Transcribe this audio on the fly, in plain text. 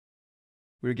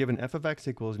We are given f of x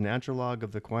equals natural log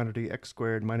of the quantity x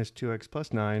squared minus 2x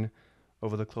plus 9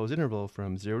 over the closed interval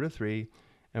from 0 to 3,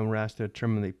 and we're asked to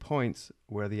determine the points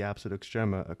where the absolute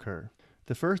extrema occur.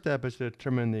 The first step is to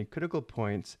determine the critical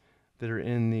points that are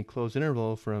in the closed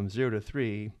interval from 0 to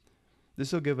 3.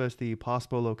 This will give us the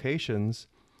possible locations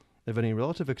of any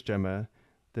relative extrema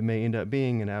that may end up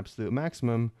being an absolute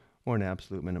maximum or an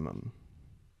absolute minimum.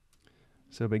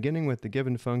 So beginning with the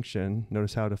given function,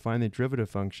 notice how to find the derivative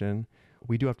function,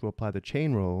 we do have to apply the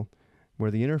chain rule,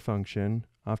 where the inner function,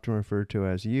 often referred to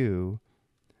as u,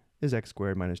 is x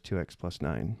squared minus 2x plus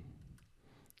 9.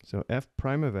 So f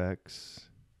prime of x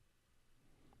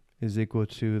is equal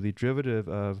to the derivative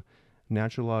of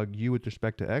natural log u with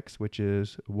respect to x, which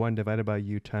is 1 divided by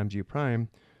u times u prime,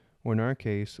 or in our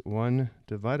case, 1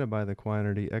 divided by the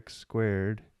quantity x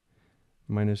squared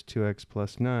minus 2x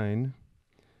plus 9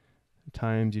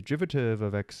 times the derivative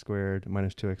of x squared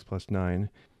minus 2x plus 9,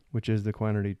 which is the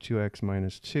quantity 2x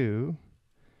minus 2,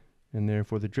 and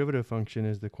therefore the derivative function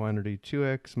is the quantity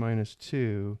 2x minus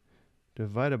 2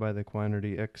 divided by the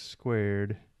quantity x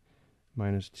squared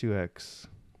minus 2x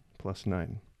plus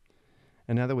 9.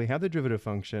 And now that we have the derivative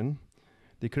function,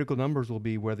 the critical numbers will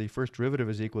be where the first derivative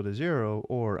is equal to 0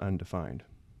 or undefined.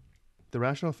 The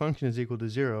rational function is equal to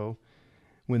 0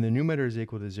 when the numerator is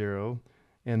equal to 0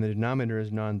 and the denominator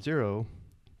is non-zero.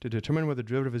 To determine whether the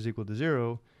derivative is equal to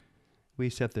 0, we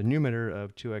set the numerator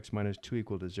of 2x minus 2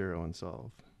 equal to 0 and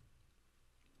solve.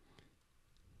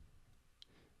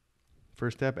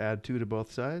 First step, add 2 to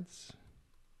both sides,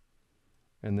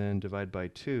 and then divide by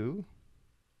 2.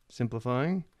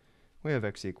 Simplifying, we have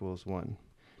x equals 1.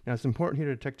 Now it's important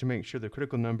here to check to make sure the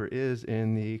critical number is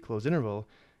in the closed interval,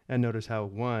 and notice how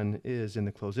 1 is in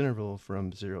the closed interval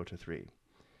from 0 to 3.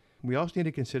 We also need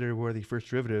to consider where the first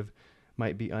derivative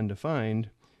might be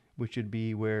undefined, which would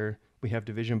be where we have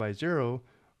division by 0,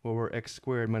 or where x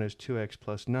squared minus 2x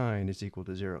plus 9 is equal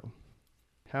to 0.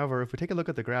 However, if we take a look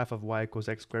at the graph of y equals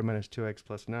x squared minus 2x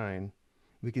plus 9,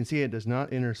 we can see it does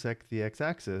not intersect the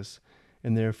x-axis,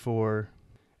 and therefore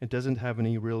it doesn't have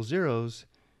any real zeros,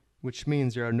 which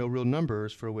means there are no real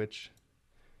numbers for which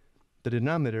the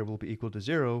denominator will be equal to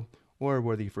 0, or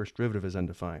where the first derivative is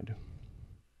undefined.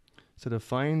 So to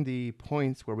find the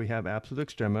points where we have absolute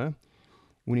extrema,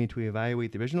 we need to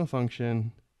evaluate the original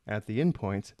function at the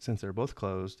endpoints, since they're both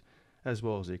closed, as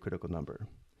well as the critical number.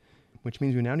 Which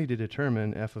means we now need to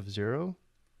determine f of 0,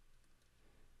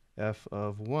 f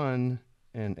of 1,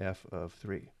 and f of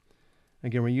 3.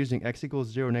 Again, we're using x equals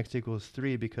 0 and x equals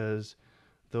 3 because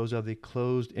those are the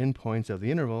closed endpoints of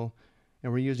the interval,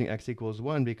 and we're using x equals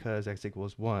 1 because x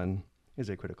equals 1 is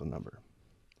a critical number.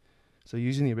 So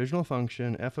using the original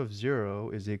function, f of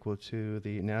 0 is equal to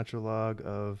the natural log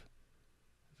of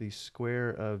the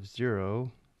square of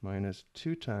 0 minus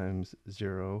 2 times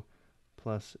 0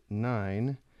 plus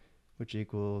 9, which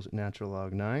equals natural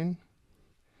log 9.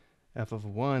 F of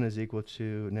 1 is equal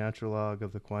to natural log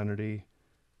of the quantity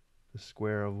the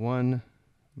square of 1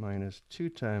 minus 2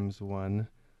 times 1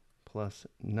 plus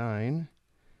 9,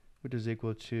 which is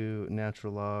equal to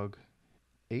natural log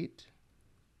 8.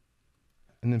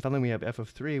 And then finally we have f of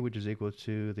 3, which is equal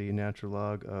to the natural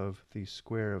log of the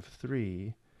square of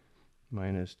 3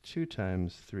 minus 2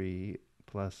 times 3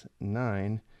 plus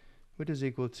 9, which is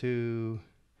equal to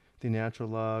the natural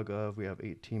log of, we have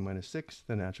 18 minus 6,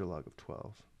 the natural log of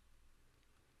 12.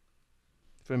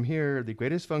 From here, the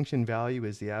greatest function value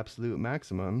is the absolute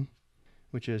maximum,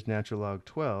 which is natural log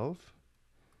 12,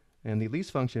 and the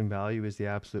least function value is the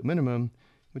absolute minimum,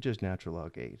 which is natural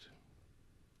log 8.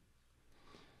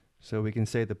 So we can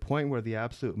say the point where the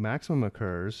absolute maximum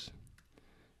occurs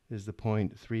is the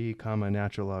point 3 comma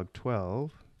natural log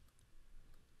 12.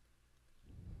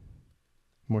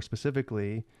 More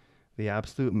specifically, the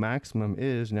absolute maximum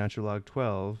is natural log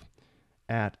 12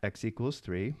 at x equals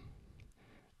 3.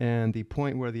 And the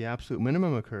point where the absolute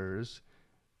minimum occurs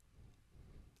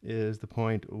is the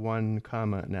point 1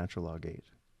 comma natural log 8.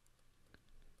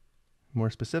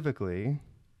 More specifically,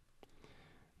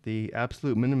 the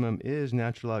absolute minimum is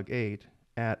natural log 8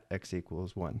 at x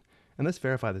equals 1. And let's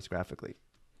verify this graphically.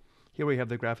 Here we have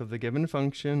the graph of the given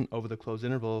function over the closed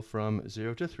interval from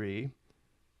 0 to 3.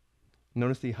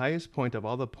 Notice the highest point of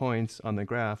all the points on the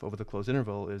graph over the closed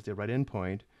interval is the right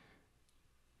endpoint,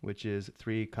 which is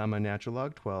 3 comma natural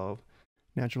log 12.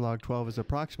 Natural log 12 is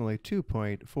approximately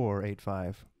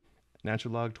 2.485.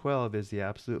 Natural log 12 is the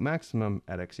absolute maximum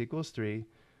at x equals 3.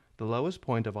 The lowest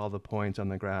point of all the points on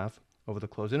the graph over the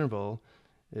closed interval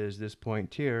is this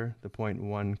point here, the point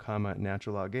 1 comma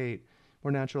natural log 8,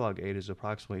 where natural log 8 is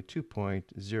approximately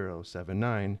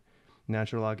 2.079.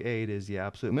 Natural log 8 is the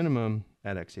absolute minimum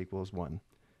at x equals 1.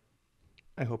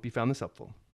 I hope you found this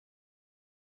helpful.